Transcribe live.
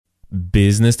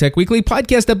Business Tech Weekly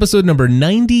podcast episode number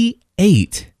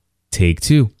 98. Take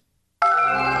 2.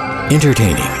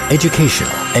 Entertaining, educational,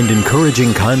 and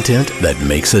encouraging content that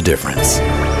makes a difference.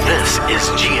 This is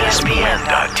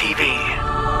GSPN.TV.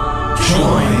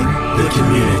 Join the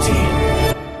community.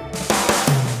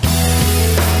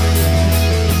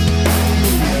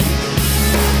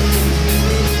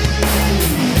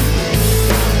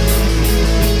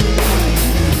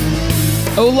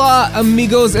 Hola,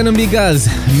 amigos and amigas.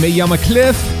 Me llama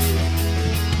Cliff.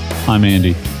 I'm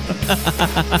Andy.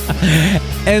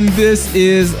 And this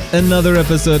is another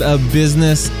episode of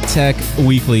Business Tech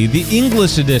Weekly, the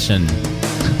English edition.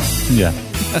 Yeah.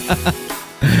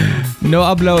 No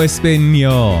hablo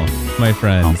español, my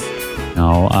friends.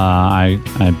 No, I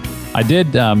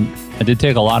did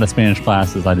take a lot of Spanish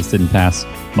classes. I just didn't pass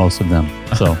most of them.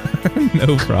 So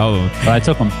no problem. But I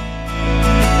took them.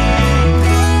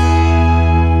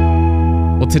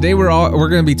 Well, today we're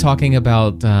going to be talking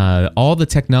about all the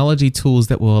technology tools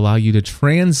that will allow you to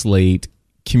translate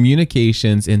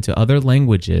communications into other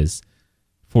languages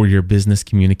for your business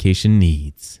communication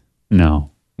needs.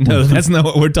 No, that's not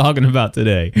what we're talking about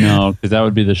today. No, because that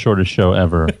would be the shortest show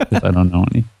ever. Because I don't know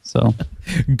any. So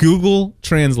Google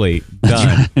Translate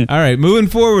done. Right. All right, moving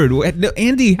forward.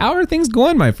 Andy, how are things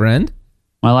going, my friend?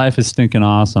 My life is stinking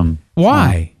awesome.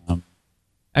 Why?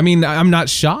 I mean, I'm not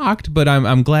shocked, but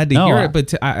I'm glad to hear it.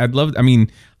 But I'd love. I mean,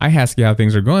 I ask you how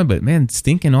things are going, but man,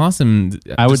 stinking awesome.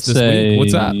 I would say,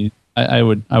 what's up? I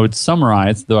would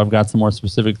summarize, though I've got some more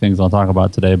specific things I'll talk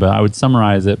about today. But I would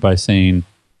summarize it by saying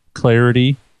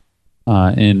clarity,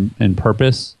 in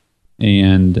purpose,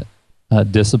 and a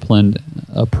disciplined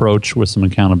approach with some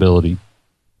accountability.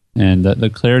 And the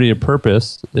clarity of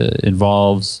purpose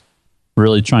involves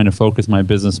really trying to focus my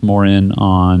business more in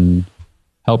on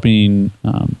helping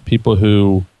people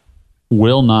who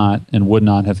will not and would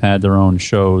not have had their own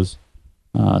shows,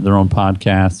 their own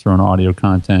podcasts, their own audio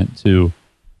content to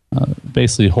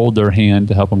basically hold their hand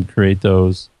to help them create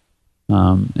those,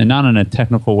 and not in a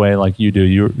technical way like you do.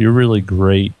 You're really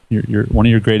great. You're one of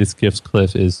your greatest gifts,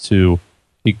 Cliff, is to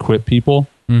equip people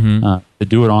to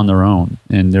do it on their own.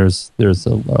 And there's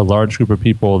a large group of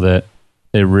people that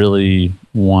they really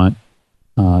want.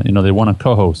 They want a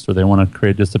co-host, or they want to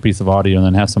create just a piece of audio and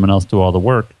then have someone else do all the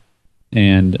work.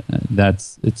 And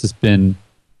it's been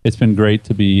great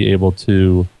to be able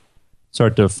to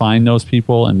start to find those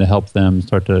people and to help them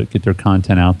start to get their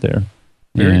content out there.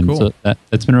 Very cool. So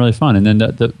that's been really fun. And then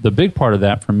the big part of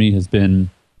that for me has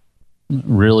been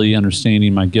really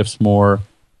understanding my gifts more,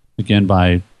 again,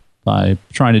 by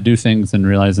trying to do things and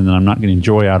realizing that I'm not getting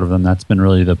joy out of them. That's been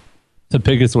really the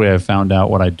biggest way I've found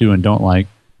out what I do and don't like.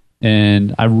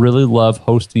 And I really love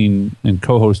hosting and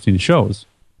co-hosting shows.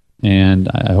 And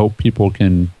I hope people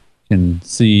can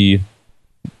see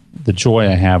the joy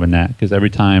I have in that, because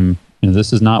every time,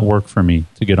 this is not work for me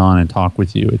to get on and talk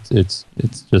with you. It's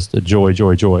just a joy.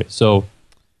 So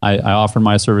I offered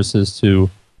my services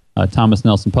to Thomas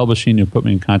Nelson Publishing, who put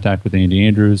me in contact with Andy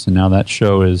Andrews, and now that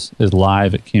show is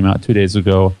live. It came out 2 days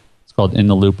ago. It's called In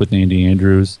the Loop with Andy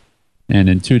Andrews. And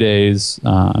in 2 days,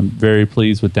 I'm very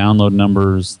pleased with download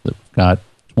numbers. We've got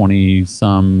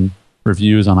 20-some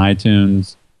reviews on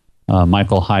iTunes.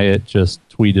 Michael Hyatt just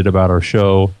tweeted about our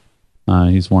show.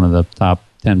 He's one of the top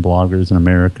 10 bloggers in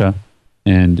America.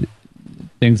 And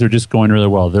things are just going really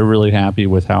well. They're really happy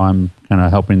with how I'm kind of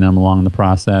helping them along the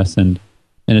process. And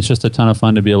it's just a ton of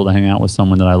fun to be able to hang out with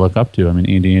someone that I look up to. I mean,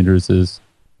 Andy Andrews is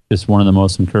just one of the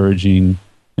most encouraging,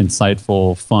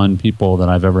 insightful, fun people that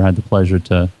I've ever had the pleasure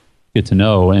to get to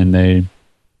know. And they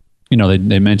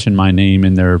mentioned my name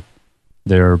in their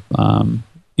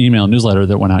email newsletter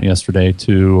that went out yesterday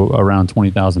to around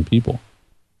 20,000 people.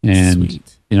 And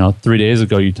Sweet. 3 days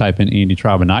ago you type in Andy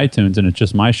Traub in iTunes and it's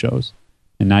just my shows.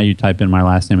 And now you type in my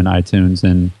last name in iTunes,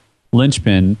 and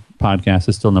Lynchpin podcast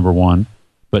is still number 1,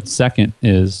 but second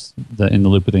is the In the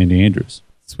Loop with Andy Andrews.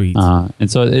 Sweet. And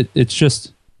so it's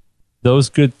just, those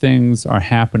good things are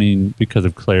happening because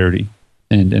of clarity.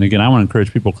 And again, I want to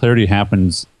encourage people, clarity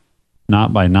happens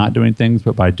not by not doing things,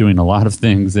 but by doing a lot of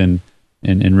things and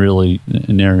really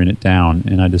narrowing it down.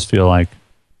 And I just feel like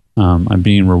I'm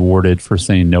being rewarded for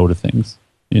saying no to things,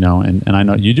 and I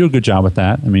know you do a good job with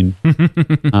that. I mean,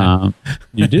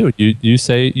 you do. You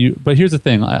say, but here's the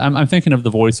thing. I'm thinking of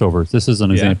the voiceovers. This is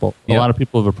an example. A lot of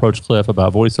people have approached Cliff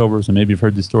about voiceovers, and maybe you've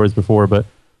heard these stories before, but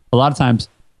a lot of times,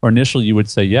 or initially you would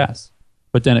say yes.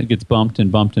 But then it gets bumped and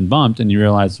bumped and bumped, and you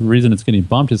realize the reason it's getting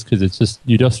bumped is because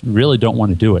you just really don't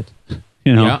want to do it.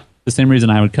 The same reason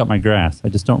I would cut my grass. I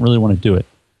just don't really want to do it.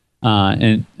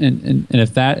 And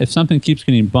if something keeps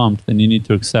getting bumped, then you need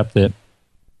to accept that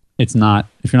it's not,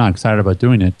 if you're not excited about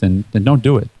doing it, then don't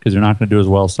do it, because you're not going to do as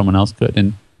well as someone else could.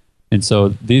 And so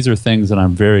these are things that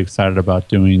I'm very excited about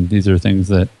doing. These are things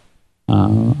that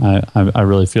I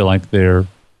really feel like they're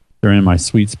in my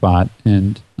sweet spot,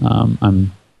 and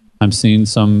I'm seeing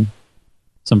some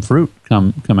fruit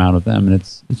come out of them, and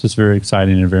it's just very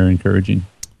exciting and very encouraging.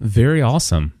 Very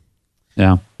awesome.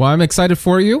 Yeah. Well, I'm excited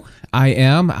for you. I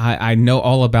am. I know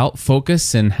all about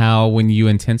focus and how when you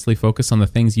intensely focus on the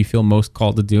things you feel most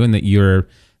called to do and that you're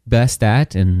best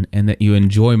at and that you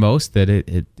enjoy most, that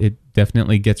it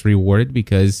definitely gets rewarded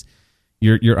because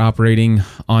you're operating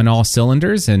on all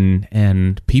cylinders,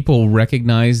 and people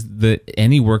recognize that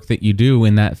any work that you do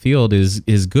in that field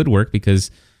is good work because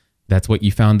that's what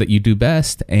you found that you do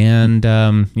best, and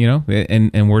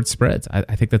and word spreads.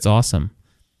 I think that's awesome.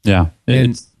 Yeah.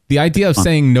 And the idea of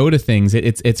saying no to things,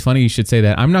 it's funny you should say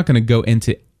that. I'm not going to go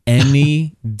into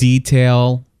any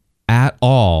detail at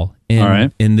all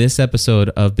in this episode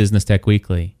of Business Tech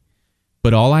Weekly.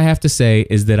 But all I have to say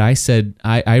is that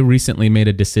I recently made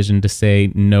a decision to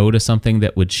say no to something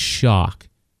that would shock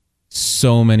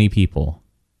so many people.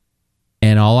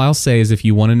 And all I'll say is if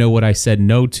you want to know what I said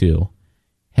no to,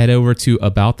 head over to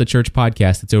About the Church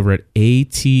Podcast. It's over at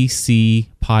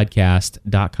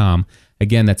atcpodcast.com.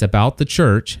 Again, that's About the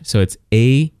Church. So it's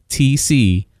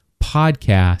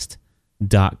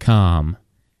atcpodcast.com.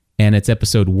 And it's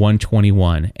episode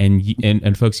 121.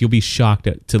 And folks, you'll be shocked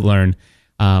to learn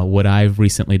what I've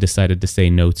recently decided to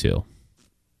say no to.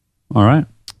 All right.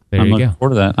 I'm looking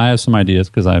forward to that. I have some ideas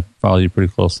because I follow you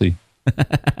pretty closely.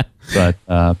 but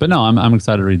no, I'm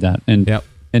excited to read that. And yep.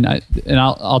 And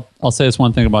I'll say this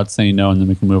one thing about saying no, and then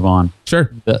we can move on.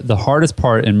 Sure. The hardest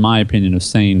part, in my opinion, of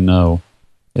saying no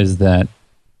is that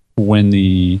when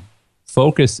the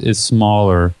focus is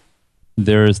smaller,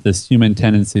 there is this human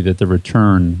tendency that the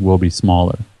return will be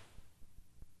smaller.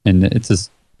 And it's just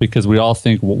because we all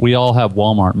have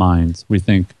Walmart minds. We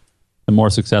think the more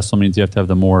successful means you have to have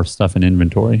the more stuff in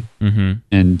inventory. Mm-hmm.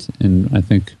 And I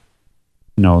think,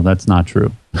 no, that's not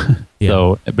true. Yeah.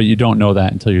 So, but you don't know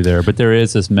that until you're there. But there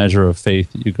is this measure of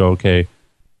faith that you go, okay,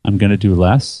 I'm going to do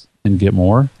less and get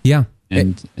more. Yeah.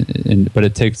 But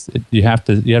it takes, you have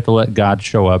to let God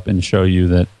show up and show you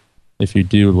that if you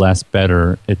do less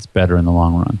better, it's better in the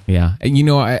long run. Yeah. And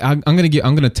I'm going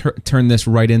to turn this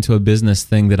right into a business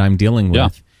thing that I'm dealing with. Yeah.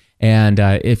 And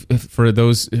if for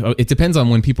those, it depends on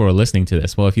when people are listening to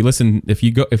this. Well, if you're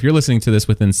listening to this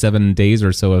within 7 days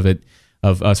or so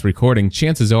of us recording,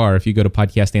 chances are if you go to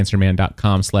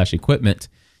podcastanswerman.com/equipment,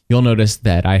 you'll notice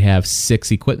that I have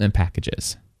 6 equipment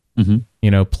packages.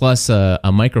 Mm-hmm. Plus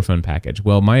a microphone package.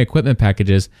 Well, my equipment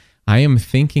packages, I am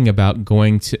thinking about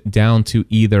going down to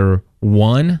either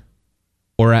 1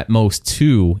 or at most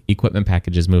 2 equipment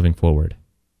packages moving forward.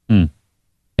 And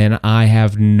I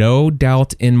have no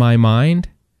doubt in my mind,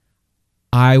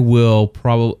 I will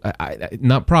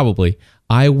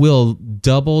I will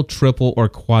double, triple, or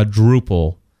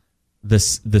quadruple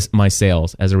this my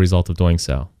sales as a result of doing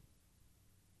so.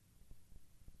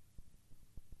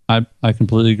 I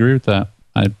completely agree with that.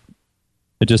 It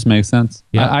just makes sense.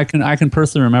 Yeah. I can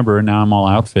personally remember, and now I'm all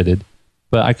outfitted,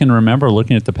 but I can remember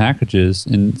looking at the packages,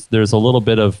 and there's a little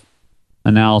bit of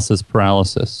analysis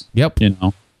paralysis. Yep.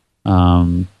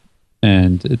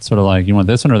 And it's sort of like, you want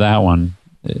this one or that one?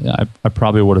 I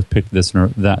probably would have picked this one or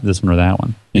that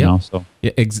one. You know, so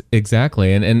yeah,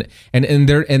 exactly. And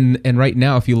right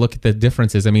now, if you look at the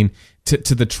differences, I mean,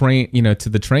 to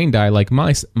the trained eye like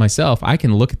myself, I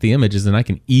can look at the images and I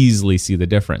can easily see the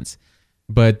difference.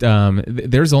 But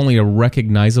there's only a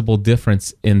recognizable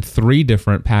difference in 3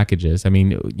 different packages. I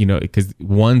mean, because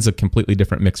one's a completely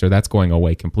different mixer that's going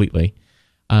away completely.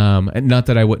 And not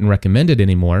that I wouldn't recommend it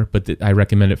anymore, but I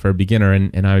recommend it for a beginner,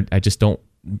 and I just don't.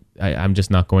 I'm just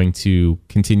not going to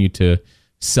continue to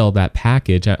sell that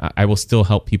package. I will still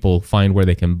help people find where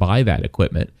they can buy that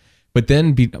equipment. But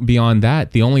then beyond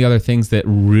that, the only other things that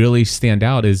really stand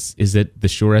out is it the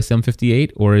Shure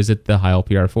SM58 or is it the Heil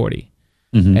PR40?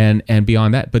 Mm-hmm. And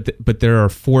beyond that, but there are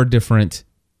 4 different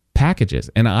packages,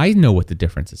 and I know what the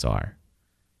differences are.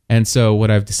 And so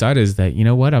what I've decided is that, you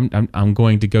know what, I'm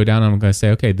going to go down and I'm going to say,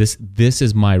 okay, this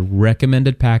is my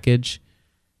recommended package,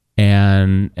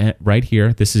 and right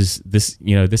here, this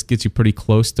gets you pretty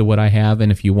close to what I have.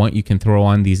 And if you want, you can throw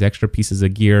on these extra pieces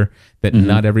of gear that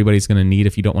not everybody's going to need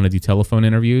if you don't want to do telephone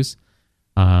interviews.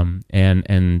 And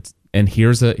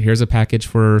here's a package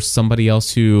for somebody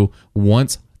else who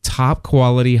wants top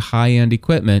quality, high end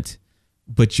equipment,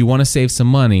 but you want to save some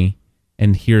money.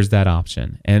 And here's that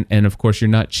option. And of course, you're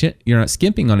not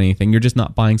skimping on anything. You're just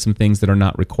not buying some things that are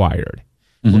not required,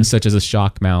 such as a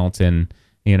shock mount and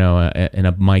and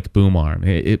a mic boom arm.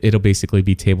 It'll basically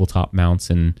be tabletop mounts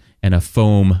and a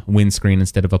foam windscreen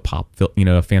instead of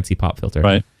a fancy pop filter.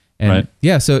 Right. And right.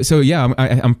 Yeah. So yeah,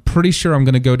 I'm pretty sure I'm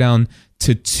going to go down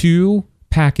to 2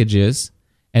 packages,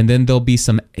 and then there'll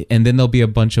be a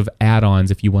bunch of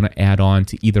add-ons if you want to add on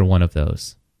to either one of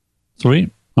those.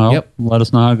 Sweet. Well, Yep. Let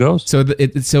us know how it goes. So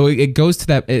it goes to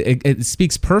that. It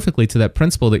speaks perfectly to that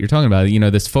principle that you're talking about.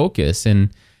 This focus and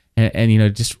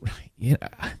just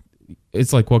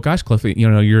it's like, well, gosh, Cliff,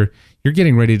 you're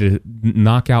getting ready to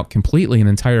knock out completely an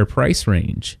entire price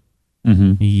range.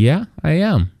 Mm-hmm. Yeah, I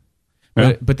am.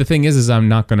 Yeah. But the thing is I'm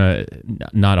not gonna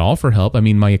not offer help. I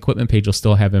mean, my equipment page will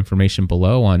still have information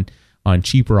below on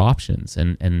cheaper options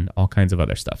and all kinds of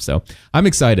other stuff. So I'm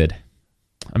excited.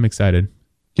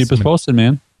 Keep us posted,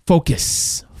 man.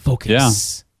 Focus. Yeah.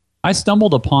 I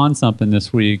stumbled upon something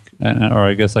this week, or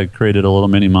I guess I created a little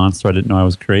mini monster I didn't know I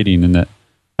was creating, and that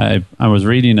I was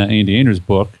reading Andy Ander's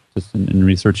book, just in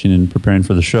researching and preparing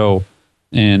for the show,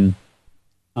 and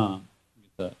the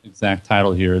exact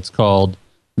title here, it's called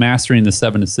Mastering the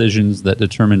 7 Decisions That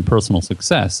Determine Personal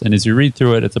Success. And as you read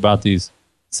through it, it's about these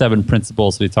 7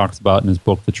 principles that he talks about in his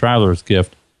book, The Traveler's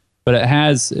Gift. But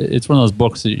it's one of those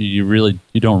books that you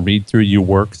don't read through, you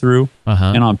work through.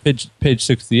 Uh-huh. And on page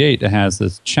 68, it has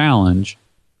this challenge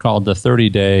called the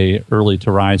 30-day Early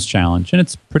to Rise Challenge. And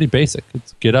it's pretty basic.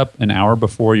 It's get up an hour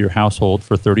before your household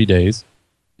for 30 days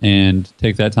and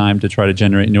take that time to try to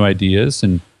generate new ideas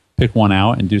and pick one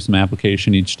out and do some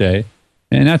application each day.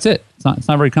 And that's it. It's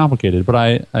not very complicated.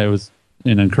 But I was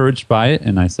encouraged by it,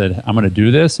 and I said, I'm going to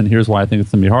do this, and here's why I think it's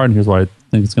going to be hard, and here's why I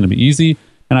think it's going to be easy.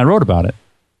 And I wrote about it.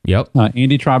 Yep.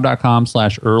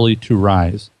 andytraub.com/early to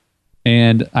rise.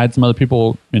 And I had some other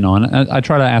people, and I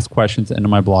try to ask questions into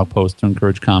my blog post to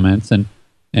encourage comments. And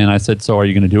I said, so are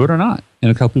you going to do it or not?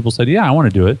 And a couple people said, yeah, I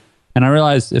want to do it. And I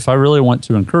realized if I really want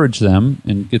to encourage them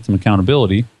and get some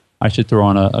accountability, I should throw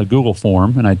on a Google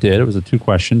form. And I did. It was 2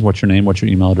 questions. What's your name? What's your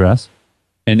email address?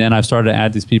 And then I started to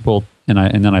add these people, and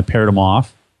then I paired them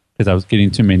off because I was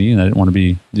getting too many, and I didn't want to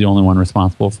be the only one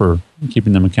responsible for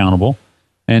keeping them accountable.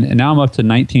 And now I'm up to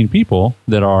 19 people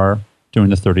that are doing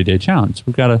the 30-day challenge.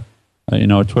 We've got a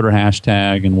Twitter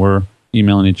hashtag, and we're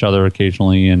emailing each other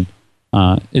occasionally, and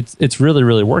it's really,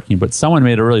 really working. But someone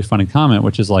made a really funny comment,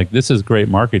 which is like, "This is great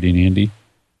marketing, Andy."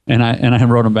 And I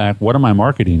wrote him back, "What am I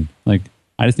marketing? Like,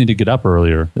 I just need to get up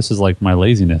earlier. This is like my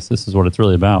laziness. This is what it's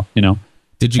really about,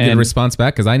 Did you get a response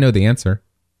back? Because I know the answer.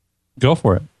 Go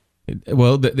for it.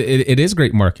 Well, it is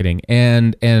great marketing,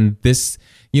 and this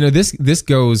this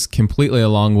goes completely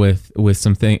along with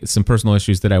some personal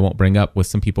issues that I won't bring up with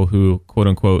some people who quote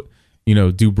unquote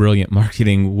do brilliant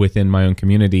marketing within my own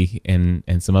community and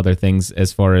some other things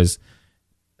as far as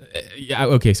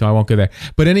okay, so I won't go there.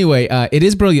 But anyway, it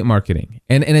is brilliant marketing,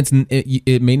 and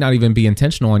it may not even be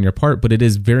intentional on your part, but it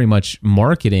is very much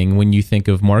marketing when you think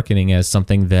of marketing as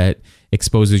something that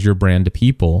exposes your brand to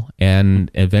people and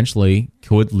eventually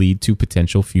could lead to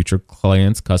potential future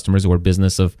clients, customers, or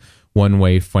business of one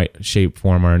way, shape,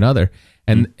 form, or another.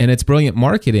 And it's brilliant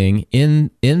marketing in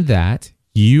that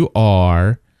you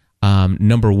are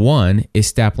number one,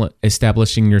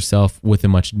 establishing yourself with a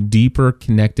much deeper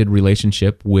connected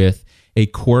relationship with a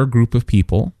core group of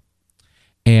people,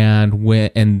 and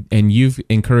you've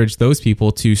encouraged those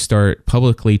people to start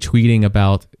publicly tweeting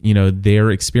about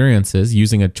their experiences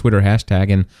using a Twitter hashtag,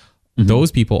 and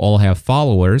those people all have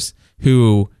followers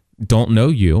who don't know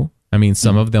you. I mean,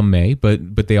 some of them may,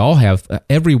 but they all have.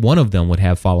 Every one of them would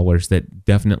have followers that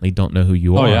definitely don't know who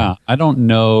you are. Oh yeah, I don't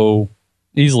know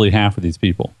easily half of these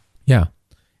people. Yeah.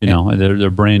 They're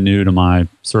brand new to my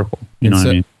circle. What I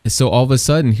mean? So all of a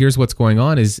sudden, here's what's going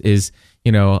on is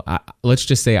let's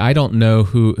just say I don't know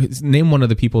who. Name one of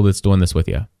the people that's doing this with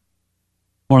you.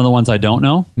 One of the ones I don't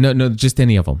know? No, just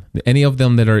any of them. Any of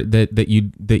them that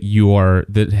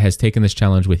has taken this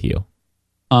challenge with you.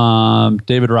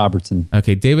 David Robertson.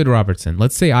 Okay, David Robertson.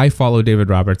 Let's say I follow David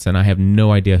Robertson. I have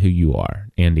no idea who you are,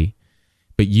 Andy.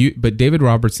 But David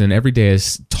Robertson every day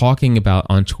is talking about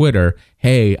on Twitter,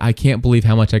 hey, I can't believe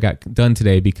how much I got done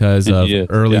today because of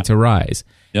early to rise.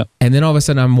 Yep. And then all of a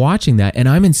sudden I'm watching that and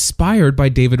I'm inspired by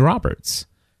David Roberts.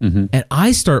 Mm-hmm. And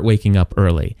I start waking up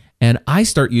early and I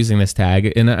start using this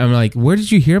tag and I'm like, where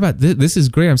did you hear about this? This is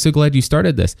great. I'm so glad you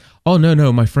started this. Oh,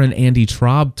 no. My friend Andy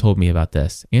Traub told me about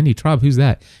this. Andy Traub, who's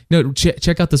that? No,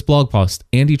 check out this blog post,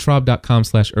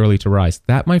 andytraub.com/early to rise.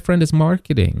 That, my friend, is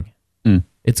marketing.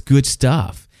 It's good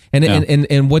stuff, and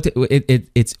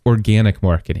it's organic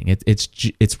marketing.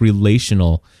 It's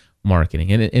relational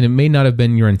marketing, and it may not have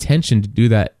been your intention to do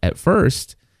that at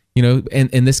first,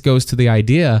 And this goes to the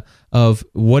idea of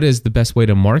what is the best way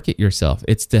to market yourself.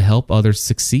 It's to help others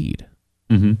succeed.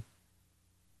 Mm-hmm.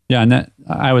 Yeah, and that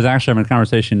I was actually having a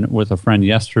conversation with a friend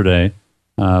yesterday,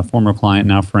 former client,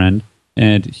 now friend,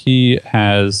 and he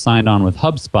has signed on with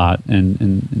HubSpot,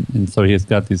 and so he has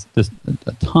got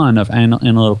a ton of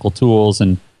analytical tools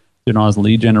and doing all his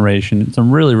lead generation,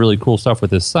 some really, really cool stuff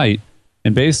with his site.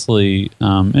 And basically,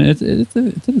 and it's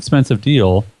an expensive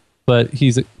deal, but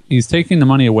he's taking the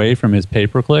money away from his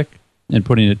pay-per-click and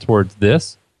putting it towards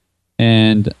this.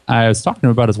 And I was talking to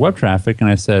him about his web traffic, and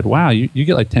I said, wow, you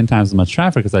get like 10 times as much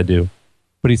traffic as I do.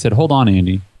 But he said, hold on,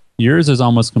 Andy. Yours is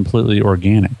almost completely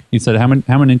organic. He said,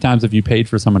 how many times have you paid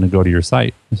for someone to go to your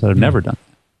site? I said, I've never done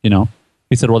that.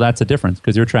 He said, well, that's a difference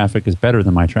because your traffic is better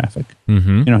than my traffic.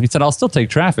 Mm-hmm. He said, I'll still take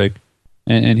traffic.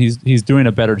 And he's doing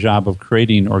a better job of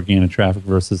creating organic traffic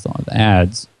versus the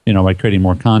ads, by creating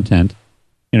more content.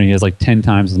 He has like 10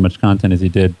 times as much content as he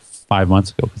did 5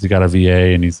 months ago because he got a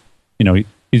VA, and he's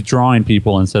drawing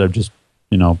people instead of just,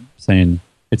 saying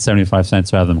it's 75 cents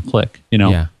to have them click,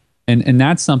 Yeah. And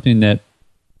that's something that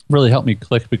really helped me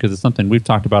click because it's something we've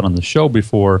talked about on the show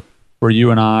before where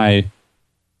you and I,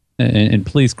 and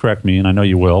please correct me, and I know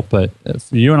you will, but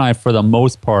you and I, for the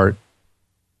most part,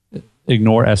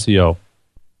 ignore SEO.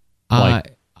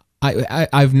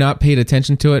 I've not paid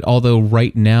attention to it, although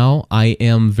right now I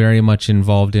am very much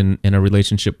involved in a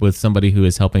relationship with somebody who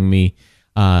is helping me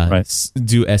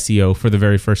do SEO for the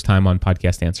very first time on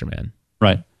Podcast Answer Man.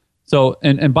 Right. So,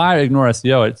 and by ignore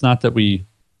SEO, it's not that we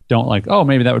don't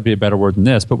maybe that would be a better word than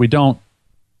this, but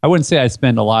I wouldn't say I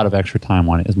spend a lot of extra time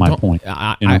on it is my point.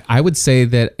 I would say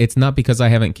that it's not because I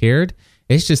haven't cared.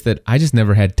 It's just that I just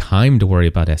never had time to worry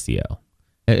about SEO.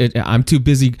 I'm too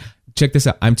busy. Check this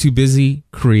out. I'm too busy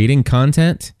creating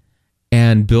content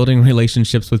and building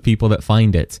relationships with people that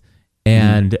find it.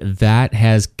 And that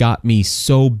has got me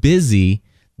so busy,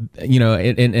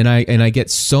 and I get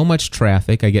so much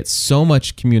traffic, I get so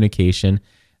much communication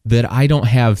that I don't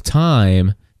have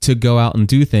time to go out and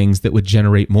do things that would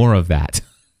generate more of that.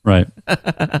 Right.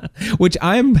 Which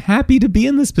I'm happy to be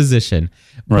in this position.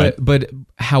 Right. But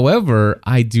however,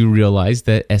 I do realize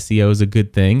that SEO is a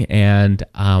good thing, and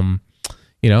I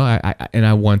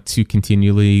want to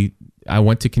continue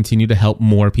to help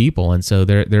more people, and so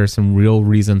there are some real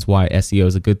reasons why SEO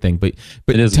is a good thing. But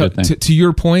it is a good thing. To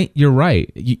your point, you're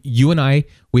right. You and I,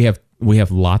 we have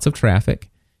lots of traffic,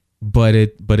 but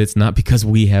it's not because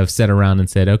we have sat around and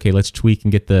said, okay, let's tweak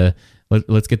and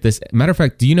let's get this. Matter of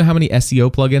fact, do you know how many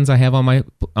SEO plugins I have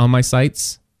on my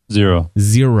sites? Zero.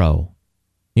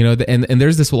 And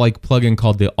there's this plugin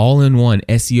called the All-in-One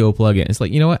SEO plugin. It's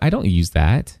like, you know what? I don't use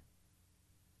that.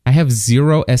 I have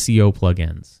 0 SEO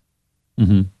plugins.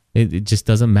 Mm-hmm. It just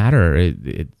doesn't matter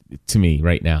to me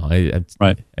right now.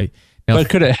 Right. But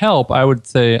could it help? I would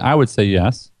say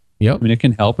yes. Yep. I mean, it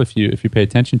can help if you pay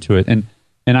attention to it. And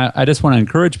I just want to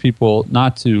encourage people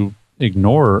not to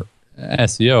ignore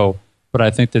SEO, but I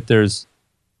think that there's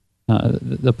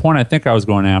the point I think I was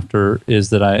going after is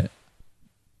that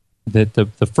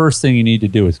the first thing you need to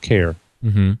do is care.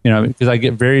 Mm-hmm. Because I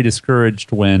get very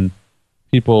discouraged when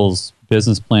people's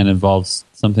business plan involves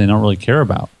something they don't really care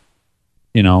about,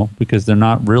 because they're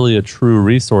not really a true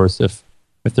resource if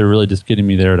they're really just getting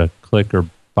me there to click or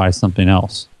buy something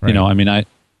else. Right.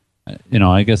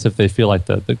 I guess if they feel like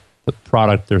the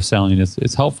product they're selling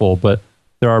is helpful, but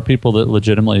there are people that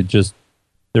legitimately just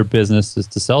their business is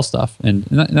to sell stuff, and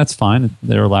that's fine.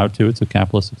 They're allowed to. It's a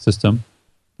capitalistic system.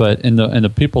 But in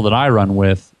the people that I run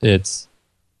with,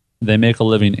 they make a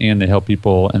living and they help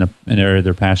people in an area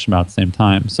they're passionate about at the same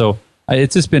time. So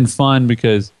it's just been fun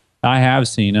because I have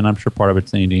seen, and I'm sure part of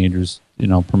it's Andy Andrews,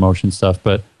 promotion stuff,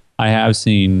 but I have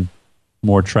seen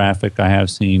more traffic. I have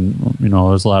seen,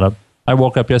 there's a lot of, I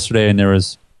woke up yesterday and there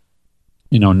was,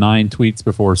 9 tweets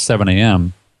before 7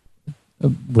 a.m.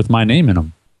 with my name in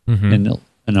them. Mm-hmm. And,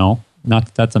 not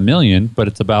that that's a million, but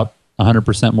it's about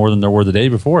 100% more than there were the day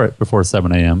before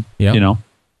 7 a.m. Yep.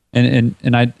 And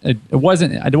it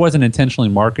wasn't intentionally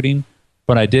marketing,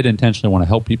 but I did intentionally want to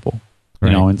help people,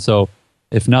 right. And so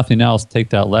if nothing else,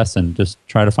 take that lesson, just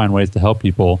try to find ways to help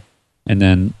people and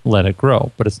then let it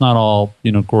grow. But it's not all,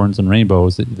 corns and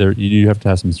rainbows. You have to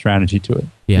have some strategy to it.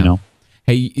 Yeah.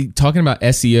 Hey, talking about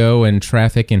SEO and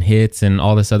traffic and hits and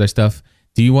all this other stuff,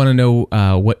 do you want to know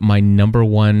what my number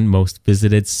one most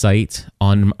visited site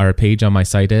on our page on my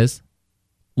site is?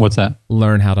 What's that?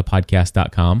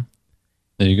 Learnhowtopodcast.com.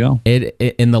 There you go.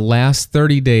 In the last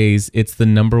 30 days, it's the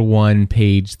number one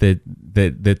page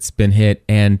that's been hit.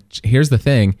 And here's the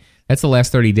thing. That's the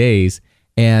last 30 days.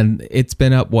 And it's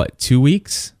been up, 2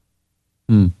 weeks?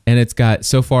 And it's got,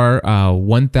 so far,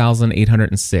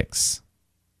 1,806.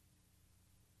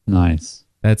 Nice.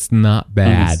 That's not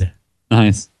bad.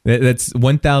 Nice. That's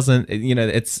 1,000.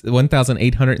 It's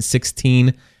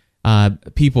 1,816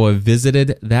 people have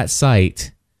visited that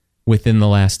site within the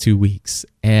last 2 weeks,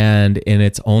 and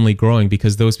it's only growing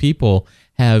because those people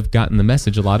have gotten the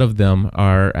message. A lot of them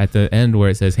are at the end where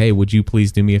it says, "Hey, would you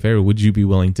please do me a favor? Would you be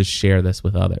willing to share this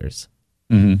with others?"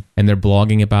 Mm-hmm. And they're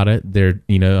blogging about it.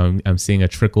 I'm seeing a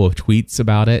trickle of tweets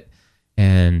about it,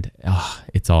 and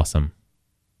it's awesome.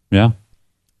 Yeah.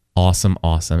 Awesome.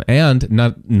 And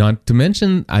not to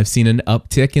mention, I've seen an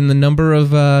uptick in the number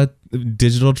of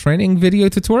digital training video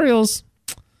tutorials,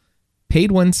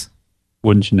 paid ones.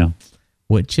 Wouldn't you know?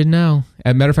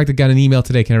 As a matter of fact, I got an email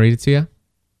today. Can I read it to you?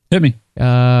 Hit me.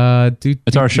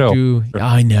 It's our show. Sure.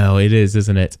 I know it is,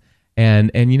 isn't it? And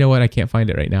you know what? I can't find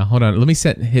it right now. Hold on. Let me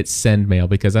hit send mail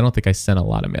because I don't think I sent a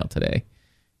lot of mail today.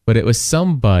 But it was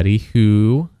somebody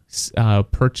who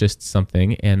purchased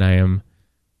something, and I am.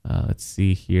 Let's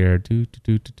see here. Here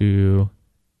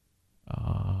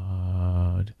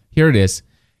it is.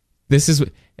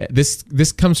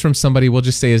 This comes from somebody. We'll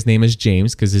just say his name is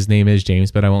James because his name is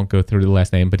James, but I won't go through the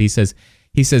last name. But he says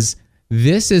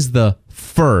this is the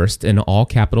first, in all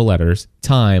capital letters,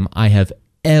 time I have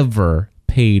ever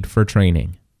paid for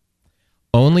training.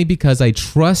 Only because I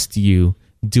trust you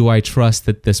do I trust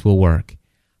that this will work.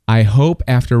 I hope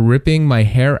after ripping my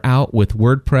hair out with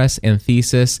WordPress and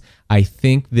Thesis, I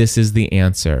think this is the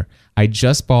answer. I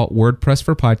just bought WordPress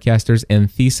for Podcasters and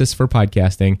Thesis for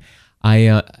Podcasting.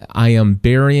 I am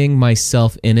burying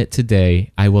myself in it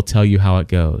today. I will tell you how it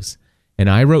goes. And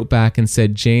I wrote back and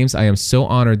said, James, I am so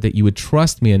honored that you would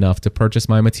trust me enough to purchase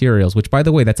my materials, which, by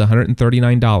the way, that's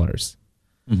 $139.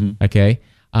 Mm-hmm. Okay?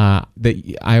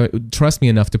 That I trust me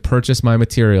enough to purchase my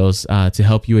materials to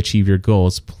help you achieve your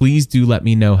goals. Please do let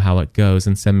me know how it goes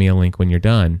and send me a link when you're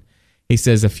done. He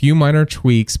says a few minor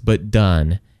tweaks, but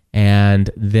done. And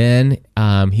then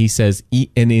he says,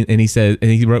 and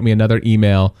he wrote me another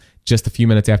email just a few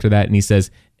minutes after that, and he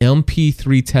says,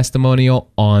 MP3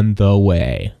 testimonial on the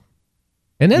way.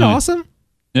 Isn't that awesome?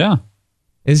 Yeah.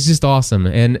 It's just awesome.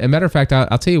 And a matter of fact,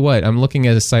 I'll tell you what, I'm looking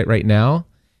at his site right now,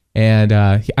 and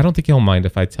I don't think he'll mind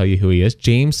if I tell you who he is.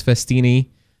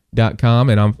 JamesFestini.com,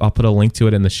 and I'll put a link to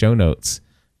it in the show notes.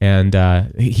 And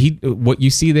what you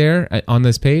see there on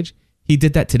this page, he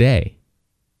did that today.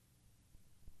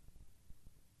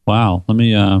 Wow. Let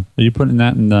me. Are you putting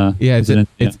that in the? Yeah,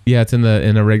 it's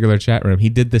in a regular chat room. He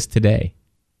did this today.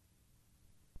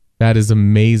 That is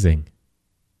amazing.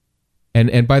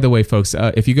 And by the way, folks,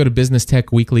 if you go to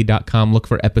businesstechweekly.com, look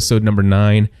for episode number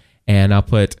 9, and I'm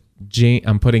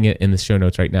putting it in the show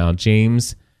notes right now.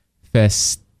 James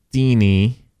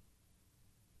Festini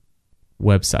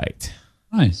website.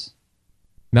 Nice.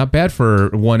 Not bad for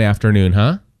one afternoon,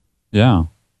 huh? Yeah.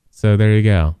 So there you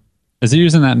go. Is he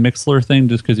using that Mixler thing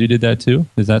just because you did that too?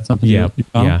 Is that something you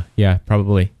found? Yeah,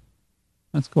 probably.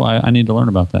 That's cool. I need to learn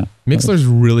about that. Mixler's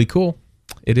really cool.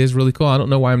 It is really cool. I don't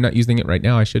know why I'm not using it right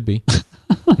now. I should be.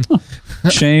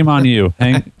 Shame on you.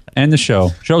 End the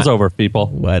show. Show's over, people.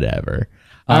 Whatever.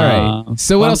 All right.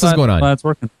 So what else is going on? That's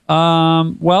working.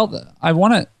 Well, I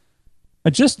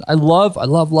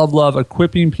love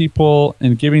equipping people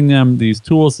and giving them these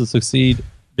tools to succeed,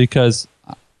 because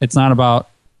it's not about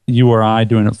you or I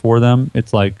doing it for them.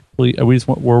 It's like,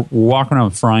 we're walking around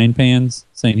with frying pans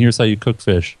saying, here's how you cook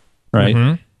fish, right?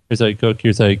 Mm-hmm. Here's how you cook.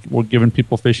 We're giving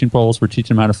people fishing poles. We're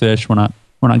teaching them how to fish. We're not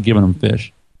giving them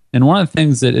fish. And one of the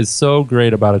things that is so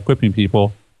great about equipping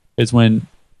people is when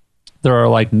there are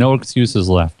like no excuses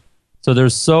left. So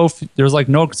there's like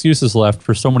no excuses left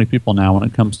for so many people now when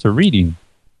it comes to reading.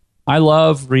 I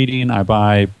love reading.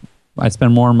 I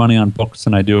spend more money on books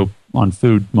than I do on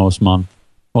food most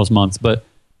months. But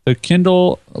the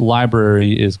Kindle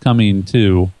library is coming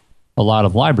to a lot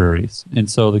of libraries. And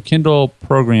so the Kindle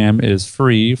program is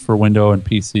free for Windows and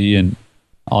PC and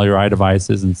all your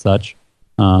iDevices and such.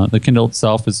 The Kindle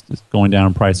itself is going down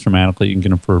in price dramatically. You can get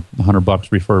them for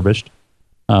 $100 refurbished.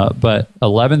 But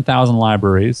 11,000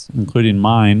 libraries, including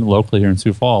mine locally here in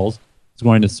Sioux Falls, is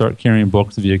going to start carrying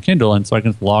books via Kindle. And so I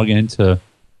can log into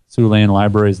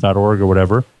SiouxLandLibraries.org or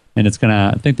whatever. And it's going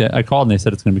to, I think that I called and they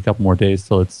said it's going to be a couple more days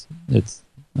till it's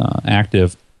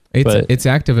active. It's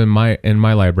active in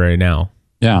my library now.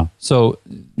 Yeah. So,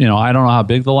 I don't know how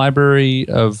big the library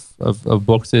of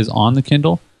books is on the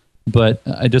Kindle, but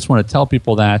I just want to tell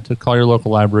people to call your local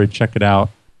library, check it out,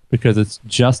 because it's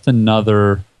just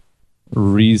another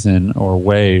reason or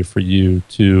way for you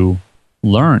to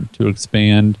learn, to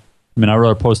expand. I mean, I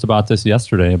wrote a post about this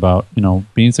yesterday about,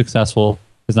 being successful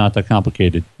is not that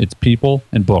complicated. It's people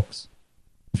and books.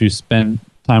 If you spend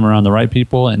time around the right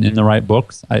people and in the right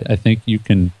books, I think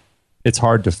it's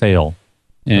hard to fail.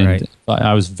 And right.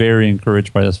 I was very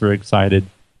encouraged by this, very excited.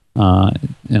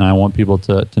 and I want people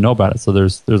to know about it. So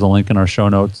there's a link in our show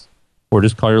notes, or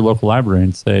just call your local library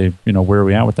and say, where are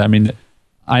we at with that? I mean,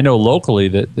 I know locally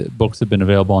that books have been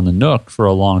available on the Nook for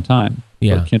a long time.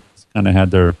 Yeah, so Kindle's kind of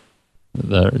had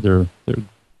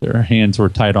their hands were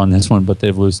tight on this one, but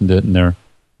they've loosened it, and they're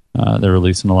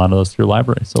releasing a lot of those through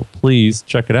library. So please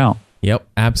check it out. Yep,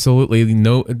 absolutely.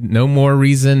 No more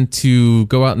reason to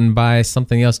go out and buy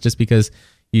something else just because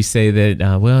you say that,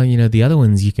 the other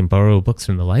ones you can borrow books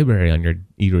from the library on your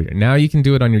e-reader. Now you can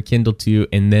do it on your Kindle too,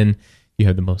 and then you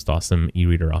have the most awesome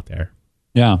e-reader out there.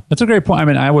 Yeah, that's a great point. I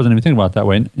mean, I wasn't even thinking about it that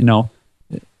way.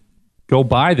 Go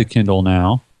buy the Kindle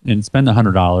now and spend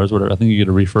 $100, whatever. I think you get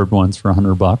a refurbed ones for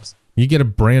 $100. You get a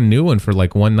brand new one for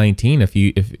like $119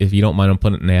 if you don't mind them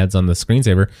putting ads on the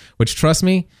screensaver. Which, trust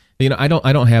me, I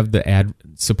don't have the ad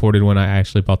supported one. I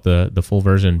actually bought the full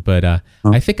version, but I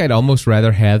think I'd almost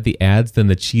rather have the ads than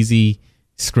the cheesy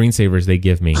screensavers they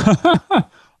give me.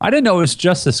 I didn't know it was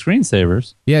just the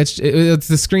screensavers. Yeah, it's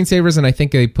the screensavers, and I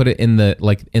think they put it in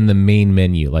the main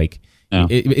menu.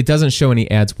 It doesn't show any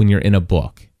ads when you're in a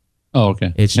book. Oh,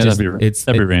 okay. It's that'd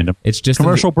be random. It's just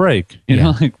commercial break.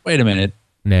 Wait a minute.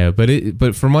 No,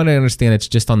 but from what I understand, it's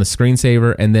just on the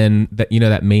screensaver, and then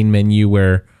that main menu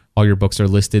where all your books are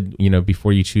listed.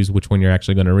 Before you choose which one you're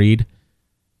actually going to read.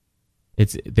 I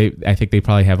think they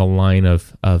probably have a line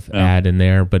of ad in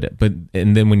there, but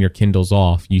then when your Kindle's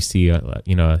off, you see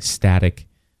a static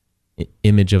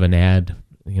image of an ad.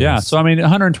 So I mean,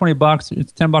 $120,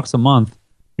 it's $10 a month.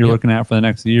 You're looking at for the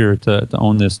next year to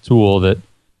own this tool that,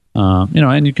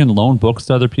 and you can loan books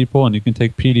to other people, and you can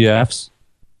take PDFs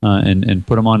and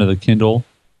put them onto the Kindle.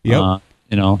 Yep.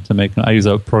 To make. I use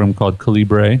a program called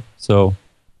Calibre. So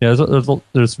yeah,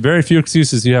 there's very few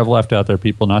excuses you have left out there,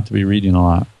 people, not to be reading a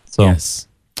lot. So. Yes,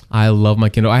 I love my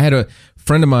Kindle. I had a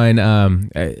friend of mine.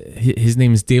 His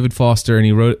name is David Foster,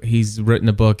 and he's written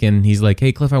a book, and he's like,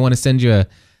 "Hey, Cliff, I want to send you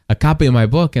a copy of my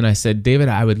book." And I said, "David,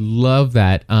 I would love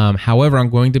that. However, I'm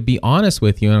going to be honest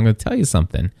with you, and I'm going to tell you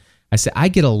something." I said, "I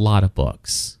get a lot of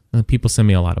books. People send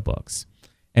me a lot of books,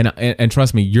 and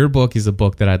trust me, your book is a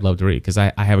book that I'd love to read because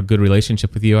I have a good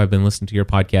relationship with you. I've been listening to your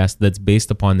podcast that's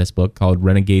based upon this book called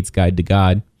Renegade's Guide to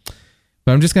God."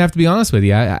 But I'm just going to have to be honest with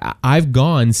you. I've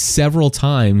gone several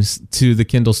times to the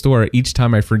Kindle store. Each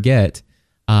time I forget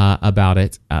about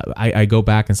it, I go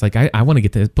back and it's like, I want to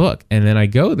get this book. And then I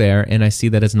go there and I see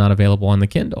that it's not available on the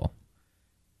Kindle.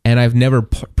 And I've never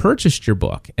purchased your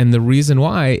book. And the reason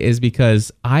why is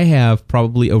because I have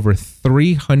probably over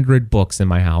 300 books in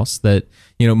my house that,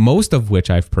 most of which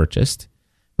I've purchased.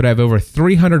 But I have over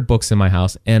 300 books in my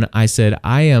house. And I said,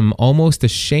 I am almost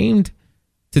ashamed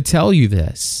to tell you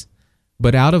this.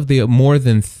 But out of the more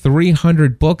than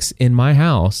 300 books in my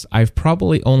house, I've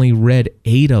probably only read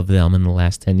 8 of them in the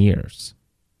last 10 years.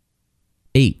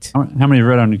 8. How many have you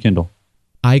read on your Kindle?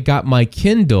 I got my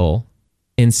Kindle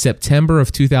in September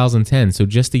of 2010, so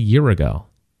just a year ago.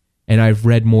 And I've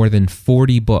read more than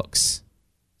 40 books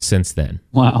since then.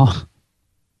 Wow.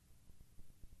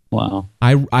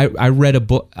 I read a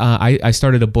book. I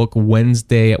started a book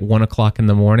Wednesday at 1 o'clock in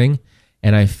the morning,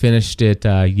 and I finished it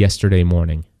yesterday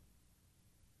morning.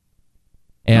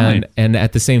 And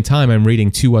at the same time, I'm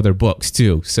reading 2 other books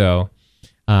too. So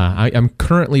I'm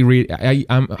currently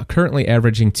I'm currently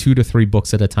averaging 2 to 3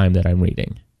 books at a time that I'm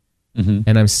reading, and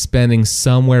I'm spending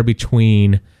somewhere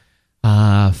between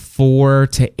 4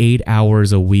 to 8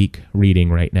 hours a week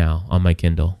reading right now on my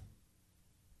Kindle.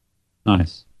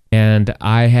 Nice. And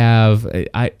I have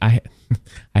I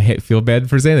feel bad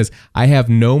for saying this. I have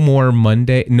No More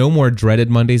Dreaded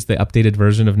Mondays, the updated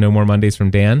version of No More Mondays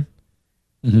from Dan.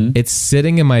 Mm-hmm. It's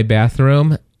sitting in my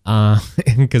bathroom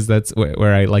because that's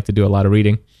where I like to do a lot of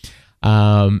reading.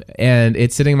 And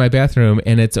it's sitting in my bathroom,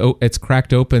 and it's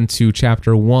cracked open to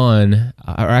chapter 1,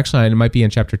 or actually it might be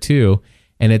in chapter 2,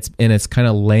 and it's kind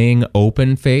of laying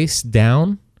open face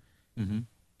down,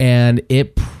 and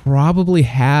it probably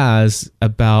has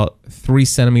about 3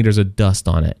 centimeters of dust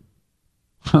on it.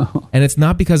 And it's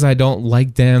not because I don't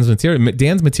like Dan's material.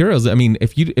 Dan's materials, I mean,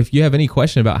 if you have any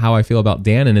question about how I feel about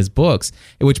Dan and his books,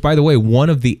 which, by the way, one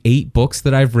of the 8 books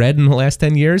that I've read in the last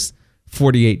 10 years,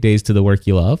 48 Days to the Work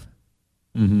You Love.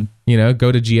 Mm-hmm.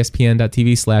 Go to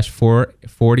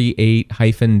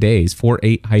gspn.tv/48-days,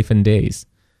 48-days.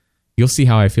 You'll see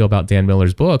how I feel about Dan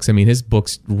Miller's books. I mean, his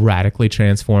books radically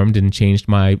transformed and changed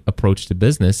my approach to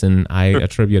business, and I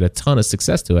attribute a ton of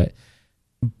success to it.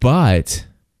 But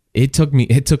it took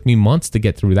me months to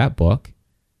get through that book,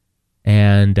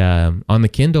 and on the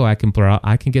Kindle I can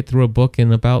get through a book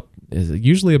in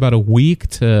usually about a week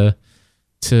to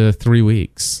 3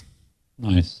 weeks.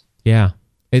 Nice. Yeah,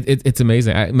 it's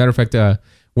amazing. Matter of fact,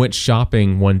 went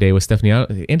shopping one day with Stephanie.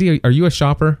 Andy, are you a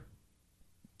shopper?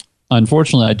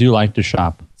 Unfortunately, I do like to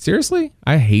shop. Seriously?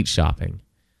 I hate shopping.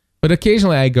 But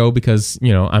occasionally I go because,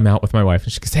 I'm out with my wife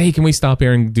and she goes, hey, can we stop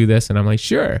here and do this? And I'm like,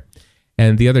 sure.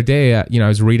 And the other day, I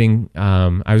was reading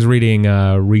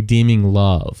Redeeming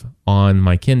Love on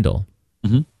my Kindle.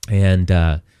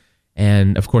 Mm-hmm.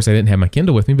 And of course I didn't have my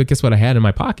Kindle with me, but guess what I had in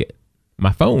my pocket?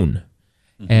 My phone.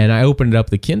 Mm-hmm. And I opened up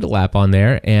the Kindle app on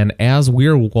there. And as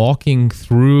we're walking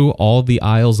through all the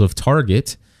aisles of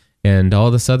Target and all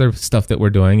this other stuff that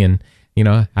we're doing, and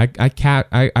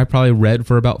I probably read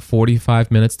for about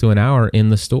 45 minutes to an hour in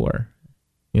the store.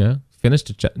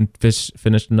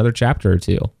 Finished another chapter or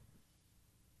two.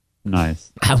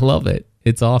 Nice. I love it.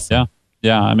 It's awesome.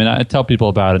 Yeah. I mean, I tell people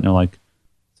about it, and they're like,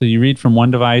 "So you read from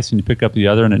one device and you pick up the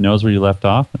other, and it knows where you left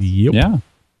off?" Yep. Yeah,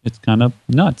 it's kind of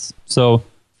nuts. So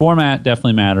format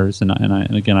definitely matters, and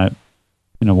again,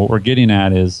 what we're getting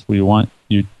at is we want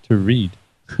you to read.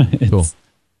 Cool.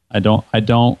 I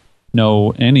don't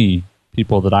know any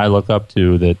people that I look up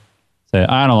to that say,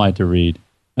 I don't like to read.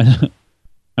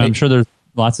 I'm sure there's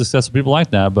lots of successful people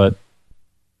like that, but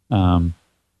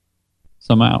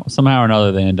somehow or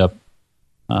another they end up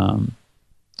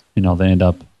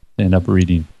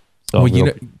reading. So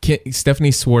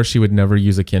Stephanie swore she would never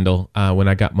use a Kindle when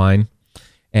I got mine.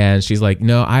 And she's like,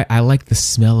 no, I like the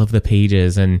smell of the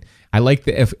pages, and I like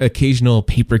the occasional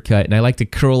paper cut, and I like to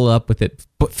curl up with it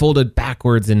folded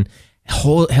backwards and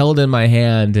held in my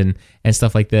hand and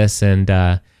stuff like this. And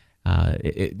there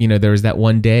was that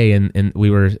one day, and we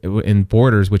were in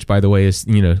Borders, which by the way is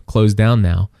closed down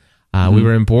now. We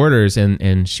were in Borders,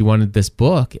 and she wanted this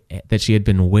book that she had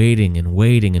been waiting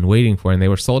for, and they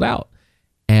were sold out.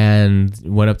 And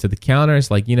went up to the counter. It's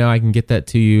like, I can get that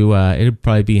to you. It'll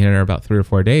probably be here in about 3 or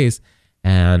 4 days.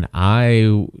 And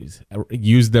I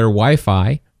used their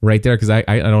Wi-Fi right there because I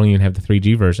don't even have the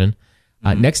 3G version.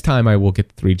 Next time I will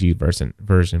get the 3G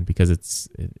version because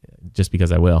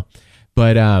because I will.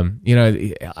 But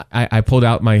I pulled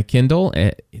out my Kindle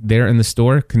there in the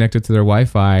store, connected to their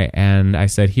Wi-Fi, and I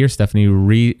said, "Here, Stephanie,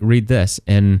 read this."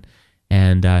 And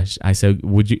I said,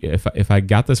 "Would you, if I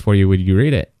got this for you, would you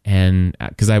read it?" And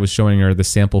because I was showing her the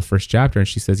sample first chapter, and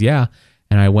she says, "Yeah."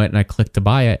 And I went and I clicked to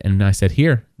buy it, and I said,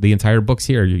 "Here, the entire book's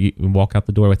here. You walk out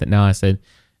the door with it now." I said,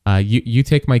 "You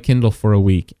take my Kindle for a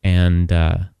week and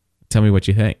tell me what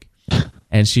you think."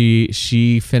 And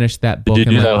she finished that book.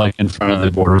 Did you do that like in front of the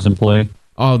Borders employee?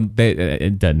 Oh,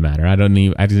 it doesn't matter. I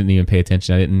didn't even pay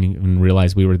attention. I didn't even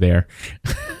realize we were there.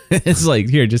 It's like,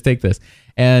 here, just take this.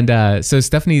 And so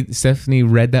Stephanie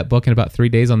read that book in about 3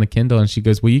 days on the Kindle, and she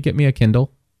goes, "Will you get me a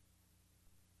Kindle?"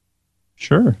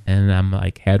 Sure. And I'm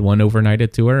like, had one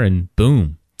overnighted to her, and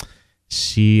boom,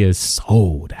 she is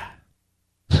sold.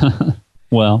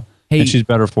 Well, hey, and she's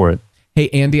better for it. Hey,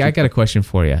 Andy, I got a question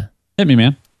for you. Hit me,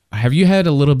 man. Have you had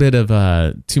a little bit of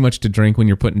too much to drink when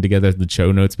you're putting together the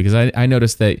show notes? Because I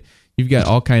noticed that you've got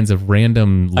all kinds of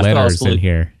random letters in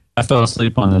here. I fell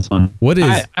asleep on this one. What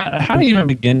is? How do you even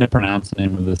begin to pronounce the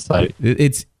name of this site?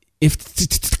 It's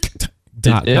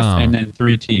IFTTT.com. If and then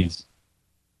 3 T's.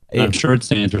 I'm sure it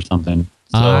stands for something.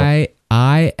 So.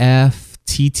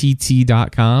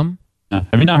 IFTTT.com. Have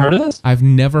you not heard of this? I've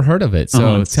never heard of it.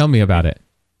 So tell me about it.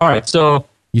 All right. So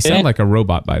you sound like a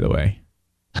robot, by the way.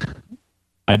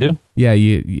 I do? Yeah.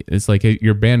 It's like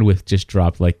your bandwidth just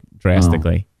dropped like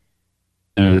drastically.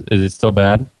 Is it still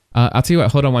bad? I'll tell you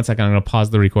what. Hold on one second. I'm going to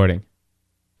pause the recording.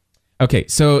 Okay.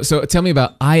 So tell me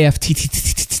about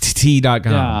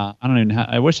IFTTT.com. Yeah. I don't even.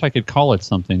 I wish I could call it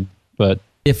something, but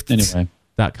anyway.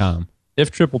 .com.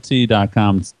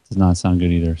 IFTTT.com does not sound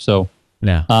good either. So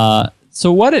no.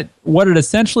 So what it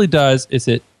essentially does is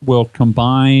it will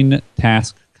combine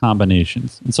task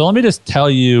combinations. And so let me just tell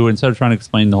you, instead of trying to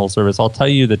explain the whole service, I'll tell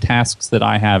you the tasks that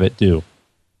I have it do.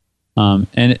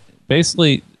 And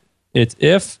basically, it's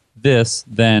if this,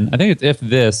 then, I think it's if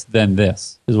this, then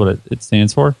this is what it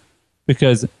stands for.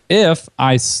 Because if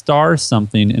I star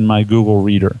something in my Google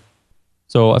Reader,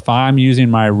 so if I'm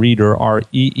using my Reader,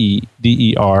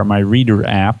 REEDER, my Reader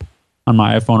app on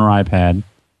my iPhone or iPad,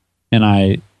 and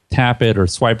I tap it or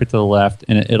swipe it to the left,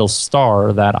 and it'll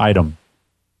star that item.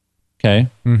 Okay?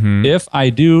 Mm-hmm. If I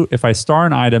star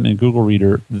an item in Google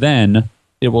Reader, then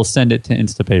it will send it to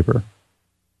Instapaper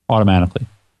automatically.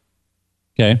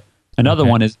 Okay? Another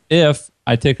one is if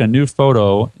I take a new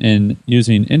photo in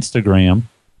using Instagram,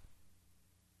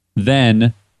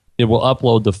 then it will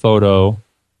upload the photo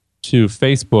to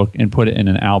Facebook and put it in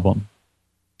an album.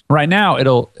 Right now,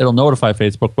 it'll notify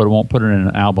Facebook, but it won't put it in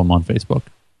an album on Facebook.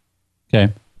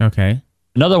 Okay. Okay.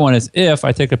 Another one is if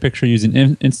I take a picture using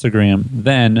Instagram,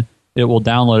 then it will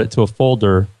download it to a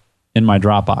folder in my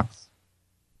Dropbox.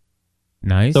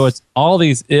 Nice. So it's all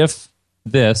these if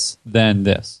this, then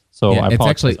this. So yeah, I it's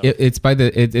actually it's by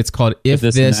it's called if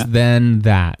this then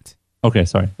that. Okay,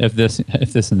 sorry. If this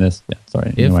and this. Yeah,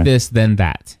 sorry. If this then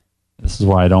that. This is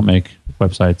why I don't make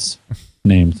websites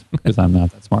named, because I'm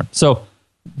not that smart. So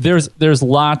there's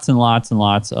lots and lots and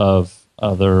lots of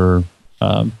other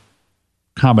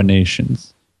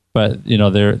combinations, but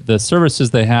the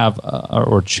services they have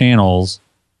or channels.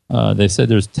 They said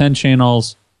there's 10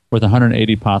 channels with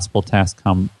 180 possible task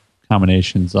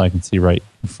combinations I can see right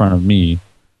in front of me.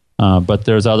 But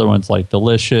there's other ones like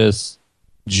Delicious,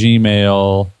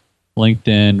 Gmail,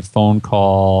 LinkedIn, phone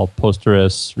call,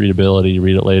 Posterous, Readability,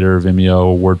 Read It Later,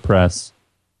 Vimeo, WordPress,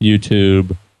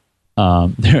 YouTube.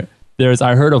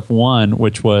 I heard of one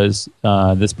which was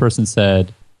this person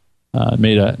said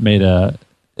made a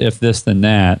if this then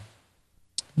that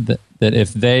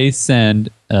if they send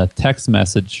a text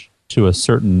message to a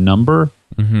certain number,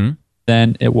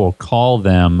 then it will call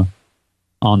them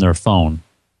on their phone.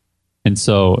 And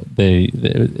so they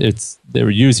were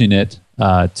using it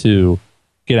to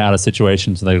get out of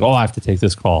situations. So they go, I have to take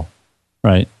this call,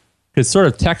 right? Because sort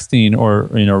of texting or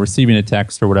receiving a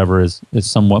text or whatever is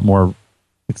somewhat more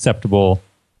acceptable,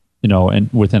 and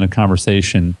within a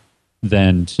conversation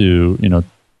than to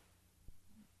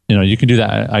you can do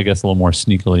that, I guess, a little more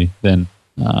sneakily than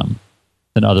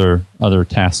other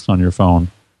tasks on your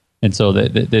phone. And so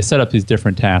they set up these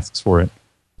different tasks for it.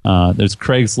 There's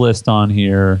Craigslist on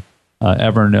here,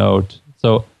 Evernote.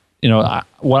 So,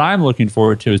 what I'm looking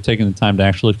forward to is taking the time to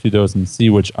actually look through those and see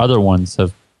which other ones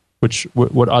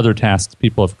what other tasks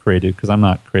people have created, because I'm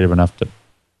not creative enough to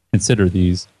consider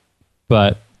these.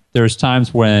 But there's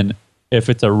times when, if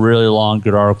it's a really long,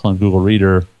 good article on Google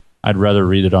Reader, I'd rather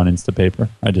read it on Instapaper.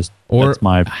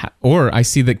 Or I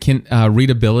see that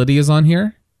Readability is on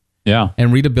here. Yeah.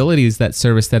 And Readability is that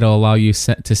service that'll allow you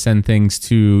to send things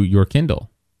to your Kindle.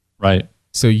 Right.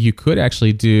 So you could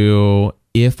actually do,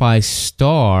 if I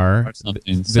star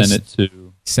something, send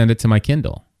it to my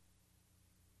Kindle.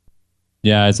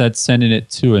 Yeah, is that sending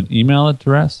it to an email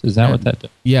address? Is that what that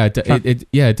does? Yeah, it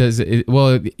does.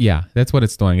 That's what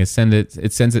it's doing. It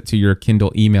sends it to your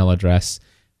Kindle email address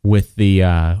with the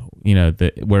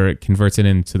where it converts it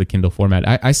into the Kindle format.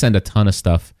 I send a ton of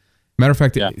stuff. Matter of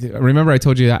fact, remember I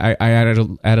told you that I added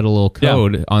a little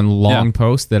code on long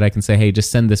posts that I can say, hey, just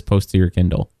send this post to your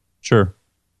Kindle. Sure.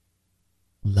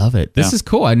 Love it. This is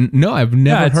cool. I've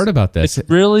never heard about this. It's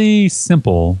really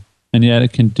simple, and yet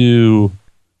it can do.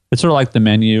 It's sort of like the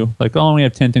menu. Like, we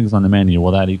have 10 things on the menu.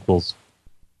 Well, that equals,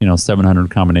 700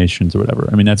 combinations or whatever.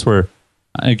 I mean, that's where,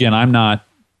 again,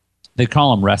 they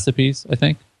call them recipes, I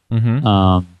think.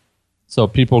 Mm-hmm. So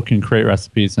people can create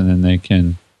recipes and then they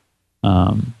can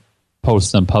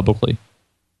post them publicly.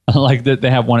 Like they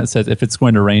have one that says, if it's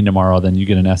going to rain tomorrow, then you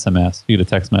get an SMS, you get a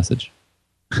text message.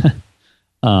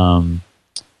 So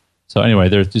anyway,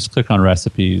 just click on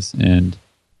recipes and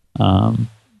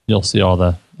you'll see all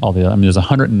the. There's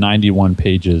 191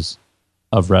 pages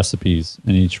of recipes,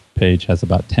 and each page has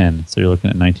about 10. So you're looking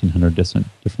at 1,900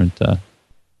 different.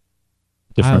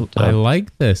 I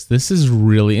like this. This is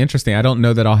really interesting. I don't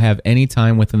know that I'll have any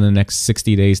time within the next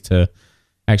 60 days to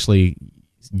actually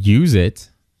use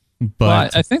it,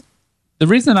 but I think the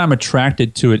reason I'm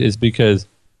attracted to it is because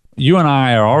you and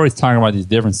I are always talking about these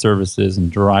different services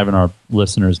and driving our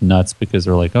listeners nuts because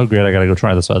they're like, oh, great, I got to go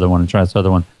try this other one and try this other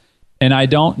one. And I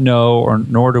don't know,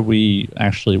 nor do we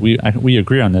actually, we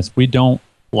agree on this. We don't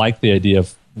like the idea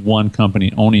of one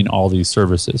company owning all these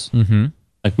services. Mm-hmm.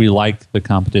 Like, we like the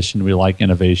competition, we like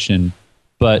innovation.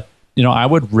 But, I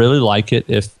would really like it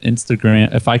if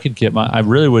Instagram, if I could get I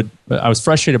was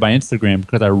frustrated by Instagram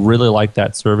because I really like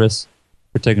that service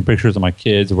for taking pictures of my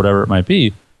kids or whatever it might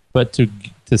be. But to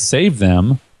save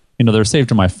them, they're saved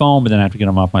to my phone, but then I have to get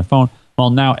them off my phone. Well,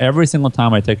 now every single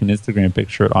time I take an Instagram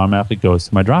picture, it automatically goes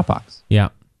to my Dropbox. Yeah.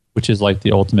 Which is like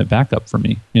the ultimate backup for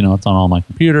me. It's on all my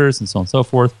computers and so on and so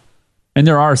forth. And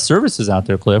there are services out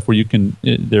there, Cliff, where you can,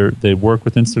 they work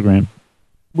with Instagram,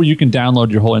 where you can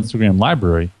download your whole Instagram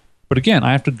library. But again,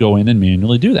 I have to go in and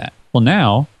manually do that. Well,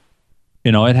 now,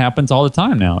 it happens all the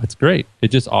time now. It's great.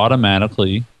 It just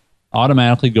automatically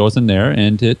goes in there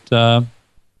and it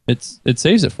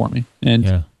saves it for me.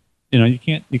 And, you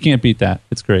can't beat that.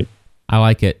 It's great. I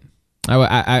like it.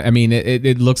 I mean,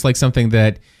 it looks like something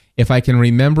that if I can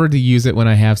remember to use it when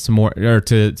I have some more, or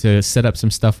to set up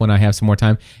some stuff when I have some more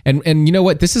time. And you know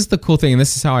what? This is the cool thing, and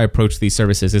this is how I approach these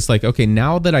services. It's like, okay,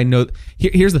 now that I know,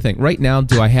 here's the thing. Right now,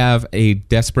 do I have a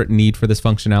desperate need for this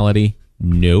functionality?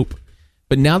 Nope.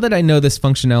 But now that I know this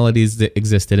functionality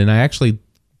existed, and I actually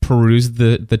perused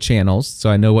the channels, so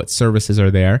I know what services are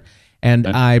there, And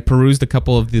I perused a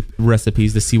couple of the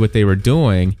recipes to see what they were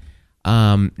doing.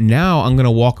 Now I'm going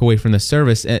to walk away from the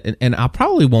service, and I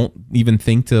probably won't even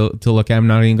think to look at. I'm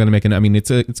not even going to make an. I mean, it's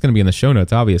going to be in the show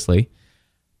notes, obviously,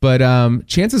 but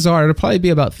chances are it'll probably be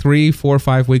about 3, 4,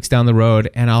 5 weeks down the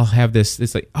road, and I'll have this.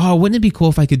 It's like, oh, wouldn't it be cool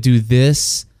if I could do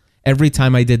this every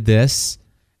time I did this?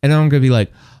 And then I'm going to be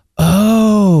like,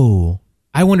 oh,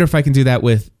 I wonder if I can do that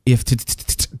with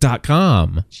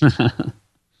IFTTT.com.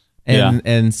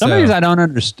 And some of these I don't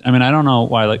understand. I mean, I don't know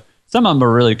why. Like, some of them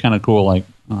are really kind of cool. Like,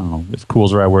 I don't know if cool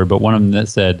is the right word, but one of them that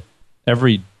said,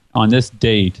 on this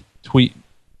date,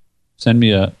 send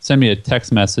me a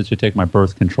text message to take my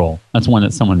birth control. That's one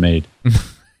that someone made.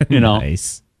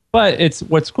 Nice. But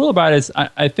what's cool about it is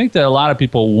I think that a lot of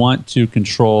people want to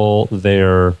control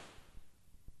their,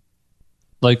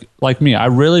 like me, I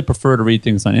really prefer to read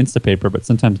things on Instapaper, but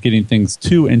sometimes getting things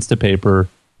to Instapaper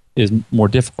is more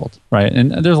difficult, right?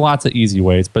 And there's lots of easy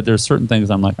ways, but there's certain things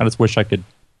I'm like, I just wish I could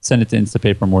send it to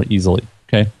Instapaper more easily.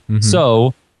 Okay,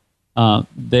 so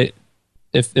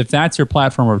if that's your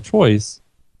platform of choice,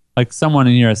 like someone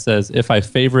in here says, if I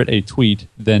favorite a tweet,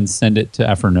 then send it to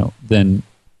Evernote. Then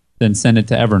send it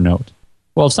to Evernote.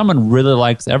 Well, if someone really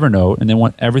likes Evernote and they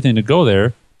want everything to go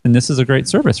there, then this is a great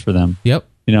service for them. Yep.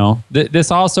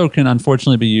 This also can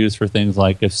unfortunately be used for things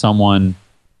like if someone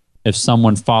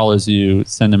follows you,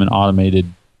 send them an automated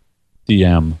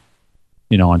DM,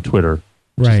 on Twitter.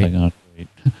 Right. Like, oh, great.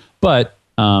 But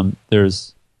you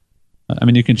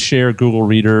can share Google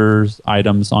Readers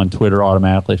items on Twitter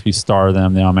automatically. If you star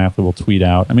them, they automatically will tweet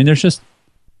out. I mean, there's just,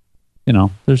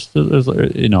 it's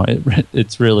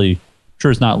really,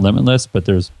 sure, it's not limitless, but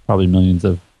there's probably millions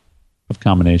of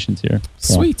combinations here.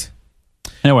 So. Sweet.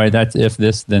 Anyway, that's if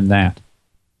this, then that.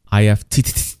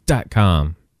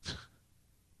 IFTTT.com.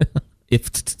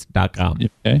 IFTTT.com. You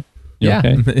okay?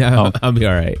 Okay? Yeah, I'll be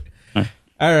all right.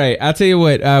 All right, I'll tell you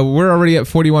what. We're already at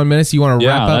 41 minutes. You want to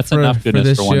wrap up for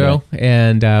this show,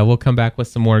 and we'll come back with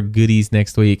some more goodies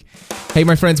next week. Hey,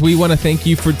 my friends, we want to thank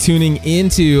you for tuning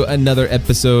into another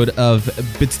episode of I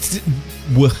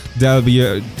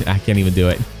can't even do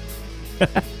it.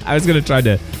 I was gonna try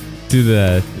to do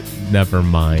the. Never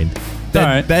mind.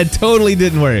 That totally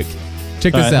didn't work.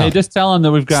 Check this out. Hey, just tell them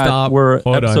that we're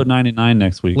episode 99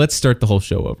 next week. Let's start the whole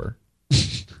show over.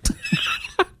 Just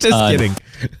kidding.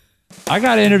 I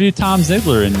got to interview Tom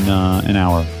Ziegler in an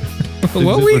hour.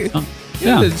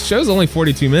 The show's only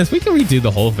 42 minutes. We can redo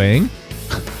the whole thing.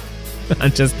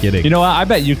 I'm just kidding. You know what? I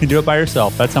bet you can do it by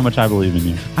yourself. That's how much I believe in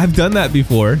you. I've done that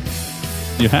before.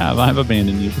 You have. I've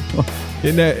abandoned you before.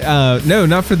 No,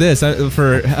 not for this.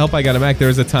 For Help I Got a Mac, there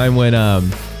was a time when I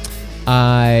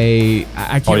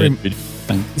can't remember.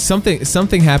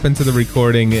 Something happened to the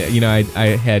recording.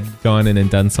 I had gone in and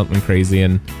done something crazy,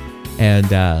 and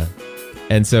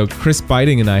so Chris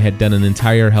Biting and I had done an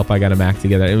entire Help I Got a Mac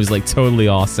together. It was like totally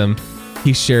awesome.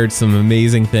 He shared some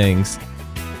amazing things,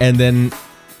 and then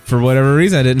for whatever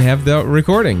reason, I didn't have the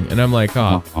recording, and I'm like,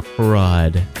 oh,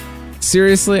 crud.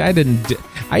 Seriously, I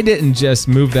didn't just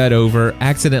move that over,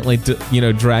 accidentally,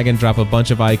 drag and drop a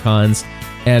bunch of icons,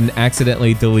 and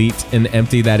accidentally delete and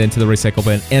empty that into the recycle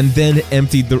bin, and then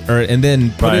empty the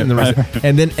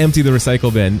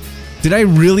recycle bin. Did I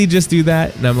really just do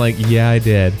that? And I'm like, yeah, I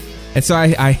did. And so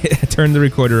I turned the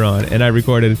recorder on and I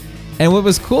recorded. And what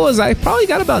was cool is I probably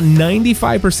got about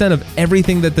 95% of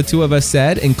everything that the two of us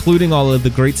said, including all of the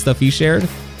great stuff he shared,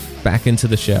 back into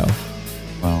the show.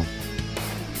 Wow.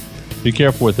 Be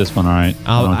careful with this one, all right?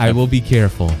 I will be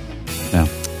careful. Yeah.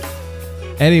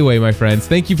 Anyway, my friends,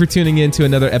 thank you for tuning in to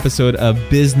another episode of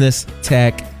Business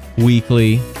Tech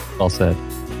Weekly. Well said.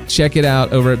 Check it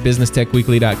out over at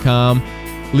businesstechweekly.com.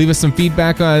 Leave us some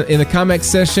feedback in the comment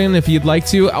section if you'd like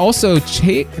to. Also,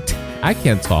 I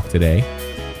can't talk today.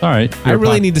 All right. I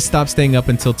really need to stop staying up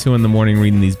until 2 a.m.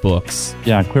 reading these books.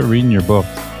 Yeah, quit reading your books.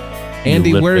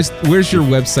 Andy, where's your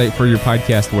website for your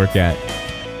podcast work at?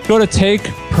 Go to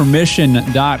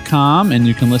takepermission.com and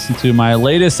you can listen to my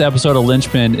latest episode of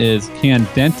Lynchpin is Can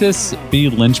Dentists Be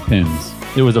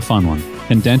Lynchpins? It was a fun one.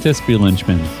 Can Dentists Be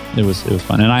Lynchpins? It was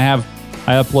fun. And I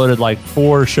uploaded like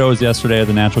 4 shows yesterday of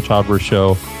the Natural Childbirth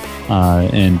Show,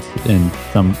 and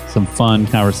some fun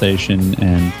conversation.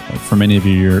 And for many of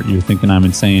you, you're thinking I'm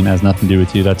insane. It has nothing to do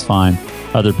with you. That's fine.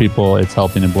 Other people, it's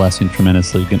helping and blessing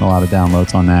tremendously. Getting a lot of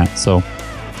downloads on that. So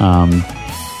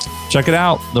check it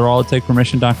out. They're all at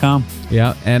takepermission.com.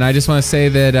 Yeah, and I just want to say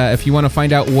that if you want to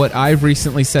find out what I've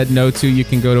recently said no to, you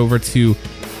can go over to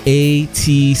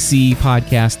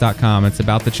atcpodcast.com. It's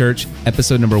about the church,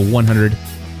 episode number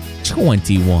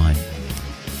 121. I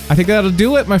think that'll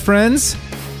do it, my friends.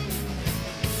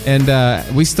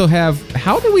 And we still have.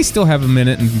 How do we still have a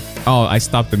minute? And I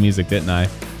stopped the music, didn't I?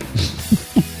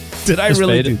 Did I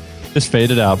really do? Just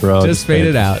fade it out, bro. Just fade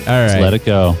it out. All right. Just let it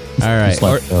go. All right. Just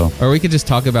let it go. Or we could just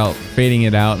talk about fading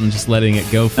it out and just letting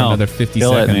it go for another 50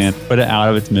 kill seconds. It, man. Put it out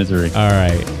of its misery. All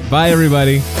right. Bye,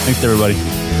 everybody. Thanks, everybody.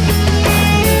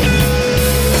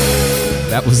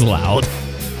 That was loud.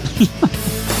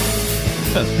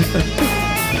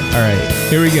 All right.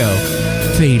 Here we go.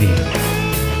 Fading.